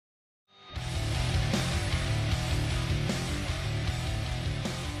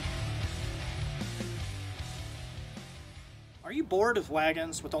Are you bored of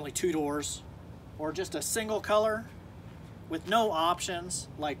wagons with only 2 doors? Or just a single color with no options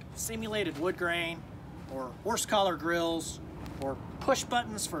like simulated wood grain or horse collar grills or push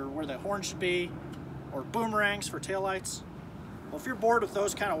buttons for where the horn should be or boomerangs for taillights? Well, if you're bored with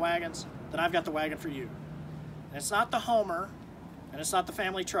those kind of wagons, then I've got the wagon for you. And it's not the Homer and it's not the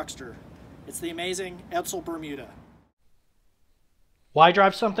family truckster. It's the amazing Edsel Bermuda. Why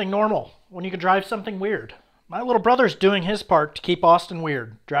drive something normal when you can drive something weird? My little brother's doing his part to keep Austin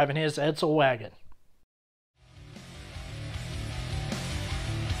weird, driving his Edsel wagon.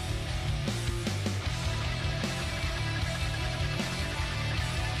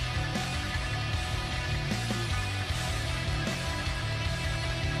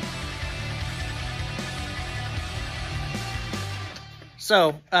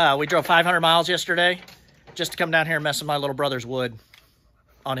 So, we drove 500 miles yesterday just to come down here and mess with my little brother's wood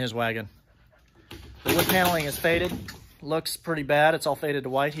on his wagon. The wood paneling is faded. Looks pretty bad. It's all faded to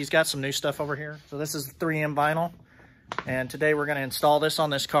white. He's got some new stuff over here. So this is 3M vinyl. And today we're going to install this on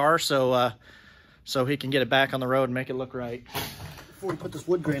this car so he can get it back on the road and make it look right. Before we put this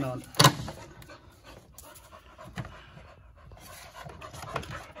wood grain on.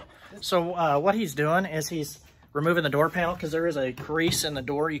 So what he's doing is he's removing the door panel because there is a crease in the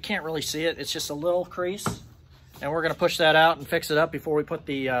door. You can't really see it. It's just a little crease. And we're going to push that out and fix it up before we put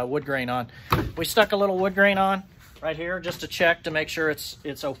the wood grain on. We stuck a little wood grain on right here just to check to make sure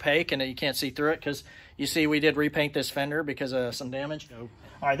it's opaque and that you can't see through it, because you see we did repaint this fender because of some damage. All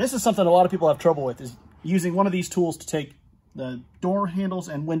right, this is something a lot of people have trouble with, is using one of these tools to take the door handles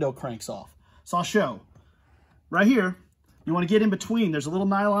and window cranks off. So I'll show. Right here, you want to get in between. There's a little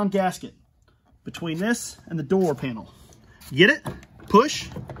nylon gasket between this and the door panel. Get it, push,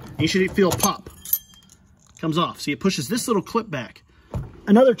 and you should feel a pop. Comes off. See, it pushes this little clip back.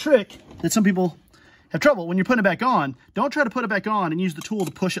 Another trick that some people have trouble when you're putting it back on, don't try to put it back on and use the tool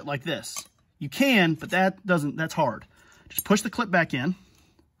to push it like this. You can, but that's hard. Just push the clip back in,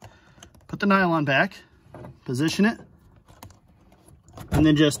 put the nylon back, position it, and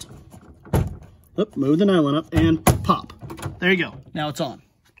then just move the nylon up and pop. There you go. Now it's on.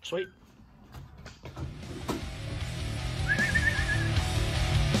 Sweet.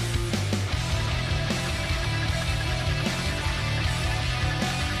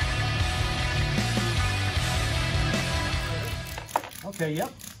 Okay,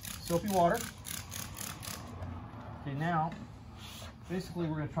 yep, soapy water. Okay, now, basically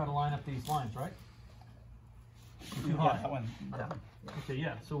we're going to try to line up these lines, right? Too high. That one. Yeah. Okay,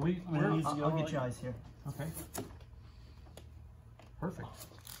 yeah, so I'll get you eyes here. Okay. Perfect.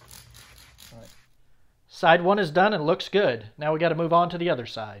 All right. Side 1 is done and looks good. Now we got to move on to the other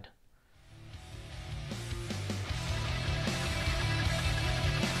side.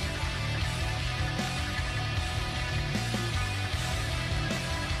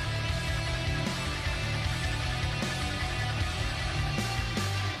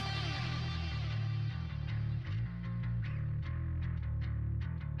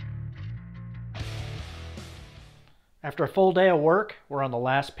 After a full day of work, we're on the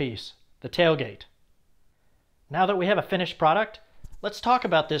last piece, the tailgate. Now that we have a finished product, let's talk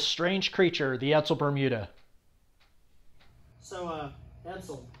about this strange creature, the Edsel Bermuda. So,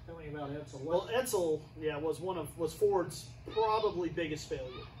 Edsel, tell me about Edsel. Well, Edsel, yeah, was Ford's probably biggest failure.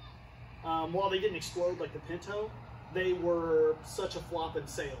 While they didn't explode like the Pinto, they were such a flop in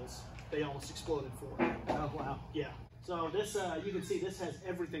sales, they almost exploded Ford. Oh, wow. Yeah. So this, you can see this has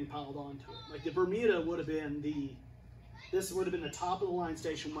everything piled onto it. Like the Bermuda would have been this would have been the top of the line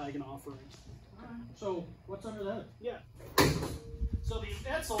station wagon offering. So what's under that? Yeah. So the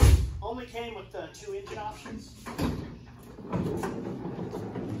Edsel only came with 2 engine options.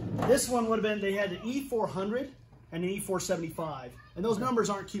 This one would have been, they had an E400 and an E475. And those numbers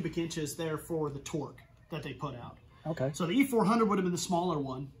aren't cubic inches, they're for the torque that they put out. Okay. So the E400 would have been the smaller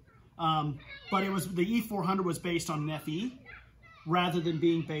one. But it was, the E400 was based on an FE rather than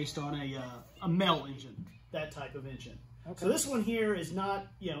being based on a Mel engine, that type of engine. Okay. So this one here is not,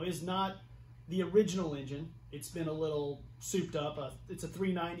 is not the original engine. It's been a little souped up. It's a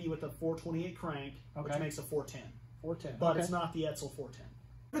 390 with a 428 crank, which makes a 410. 410. But it's not the Edsel 410.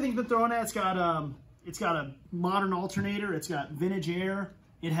 Everything's been thrown at. It's got a modern alternator. It's got vintage air.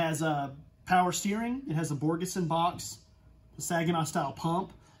 It has a power steering. It has a Borgeson box, the Saginaw style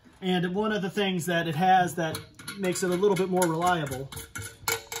pump. And one of the things that it has that makes it a little bit more reliable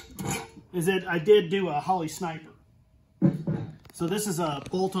is that I did do a Holly Sniper. So this is a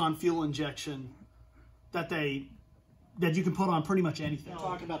bolt-on fuel injection that you can put on pretty much anything. You're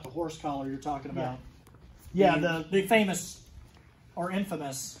talking about the horse collar you're talking about. Yeah, the famous or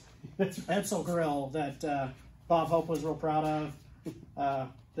infamous Edsel grill that Bob Hope was real proud of.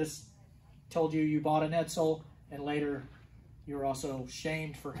 This told you bought an Edsel, and later you were also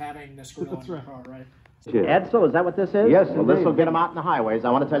shamed for having this grill in your car, right? Edsel, is that what this is? Yes, well, this will get them out in the highways, I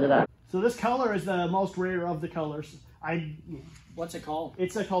want to tell you that. So this color is the most rare of the colors. What's it called?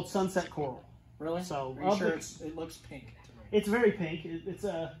 It's called sunset coral. Really? So are you sure it looks pink to me? It's very pink.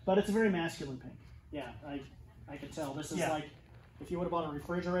 But it's a very masculine pink. Yeah, I can tell. This is like, if you would have bought a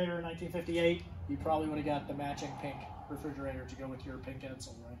refrigerator in 1958, you probably would have got the matching pink refrigerator to go with your pink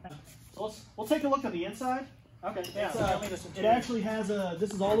Edsel, right? So we'll take a look at the inside. Okay, yeah. Tell me this It interior. actually has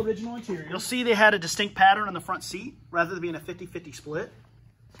this is all original interior. You'll see they had a distinct pattern on the front seat. Rather than being a 50-50 split,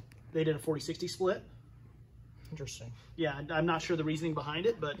 they did a 40-60 split. Interesting. Yeah, I'm not sure the reasoning behind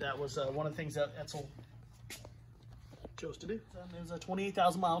it, but that was one of the things that Edsel chose to do. It was a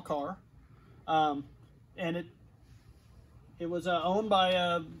 28,000-mile car, and it was owned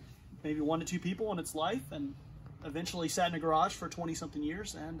by maybe 1 to 2 people in its life, and eventually sat in a garage for 20-something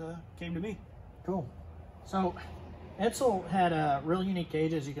years and came to me. Cool. So Edsel had really unique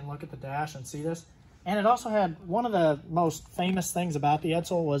gauges. You can look at the dash and see this. And it also had one of the most famous things about the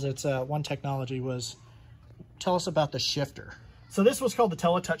Edsel was its one technology was, tell us about the shifter. So this was called the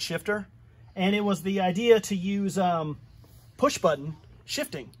teletouch shifter, and it was the idea to use push button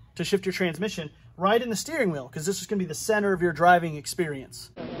shifting to shift your transmission right in the steering wheel, because this is going to be the center of your driving experience.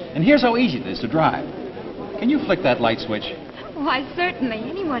 And here's how easy it is to drive. Can you flick that light switch? Why, certainly.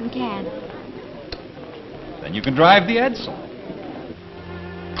 Anyone can. Then you can drive the Edsel.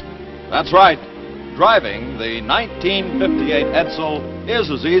 That's right. Driving the 1958 Edsel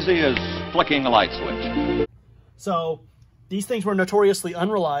is as easy as flicking a light switch. So these things were notoriously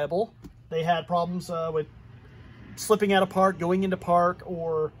unreliable. They had problems with slipping out of park, going into park,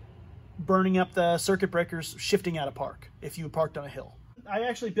 or burning up the circuit breakers, shifting out of park if you parked on a hill. I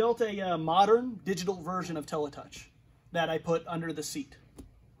actually built a modern digital version of teletouch that I put under the seat.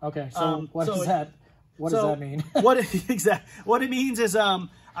 Okay, so what does that mean? what it means is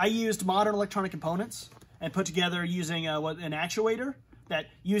I used modern electronic components and put together using an actuator that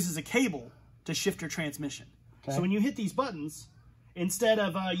uses a cable to shift your transmission. Okay. So when you hit these buttons, instead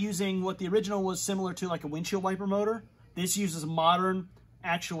of using what the original was similar to like a windshield wiper motor, this uses a modern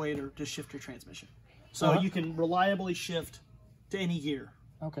actuator to shift your transmission. So you can reliably shift to any gear.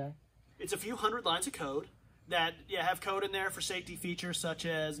 Okay. It's a few hundred lines of code that have code in there for safety features such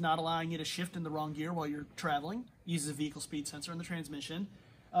as not allowing you to shift in the wrong gear while you're traveling. Uses a vehicle speed sensor in the transmission.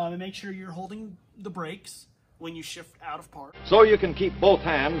 And make sure you're holding the brakes when you shift out of park. So you can keep both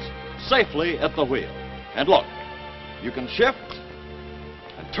hands safely at the wheel. And look, you can shift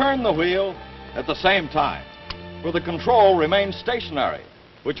and turn the wheel at the same time, where the control remains stationary,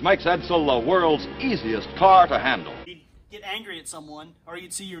 which makes Edsel the world's easiest car to handle. You'd get angry at someone, or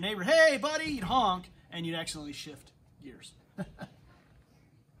you'd see your neighbor, hey buddy, you'd honk, and you'd accidentally shift gears. Doesn't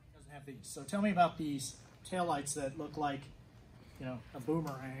have these. So tell me about these taillights that look like, you know, a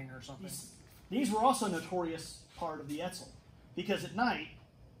boomerang or something. These were also a notorious part of the Edsel, because at night,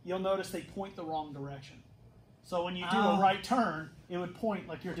 you'll notice they point the wrong direction. So when you do a right turn, it would point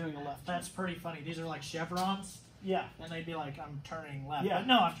like you're doing a left turn. That's pretty funny. These are like chevrons. Yeah. And they'd be like, I'm turning left. Yeah. But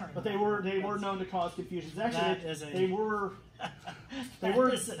no, I'm turning left. But they were known to cause confusion. Actually, that is they were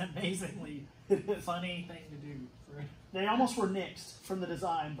an amazingly funny thing to do. They almost were nixed from the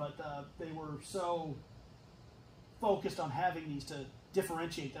design, but they were so focused on having these to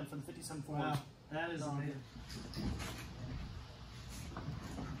differentiate them from the 57 Ford. Wow. That is amazing.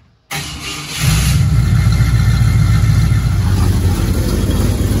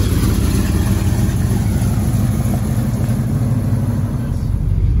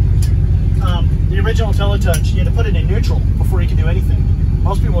 The original teletouch, you had to put it in neutral before you could do anything.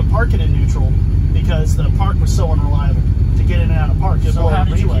 Most people would park it in neutral because the park was so unreliable to get in and out of park. So how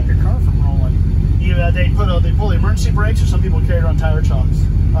did you keep your car from rolling? They pull the emergency brakes, or some people carry it on tire chocks.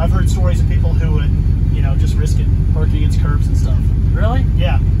 I've heard stories of people who would, just risk it, parking against curbs and stuff. Really?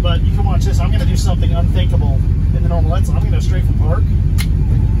 Yeah, but you can watch this. I'm going to do something unthinkable in the normal Edsel. I'm going to go straight from park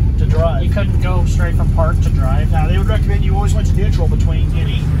to drive. You couldn't go straight from park to drive? Now, they would recommend you always went to neutral between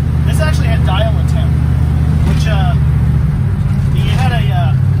any. This actually had dial intent, which you had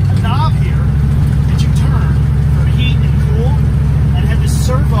a knob here that you turn for heat and cool, and it had this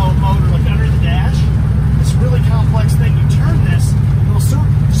servo motor like under the dash. This really complex thing. You turn this little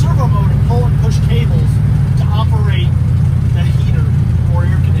servo motor, pull and push cables to operate the heater or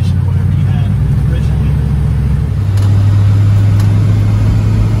air conditioner, whatever you had originally.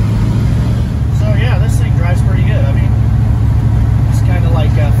 So yeah, this thing drives pretty good. I mean, it's kind of like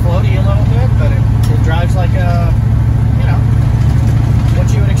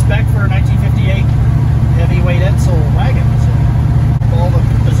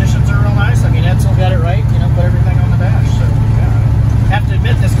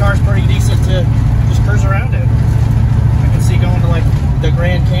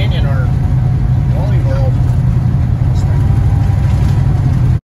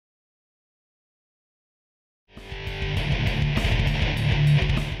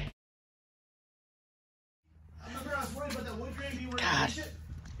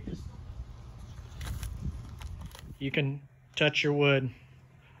You can touch your wood,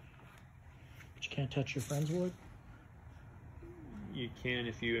 but you can't touch your friend's wood. You can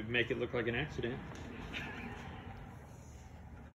if you make it look like an accident.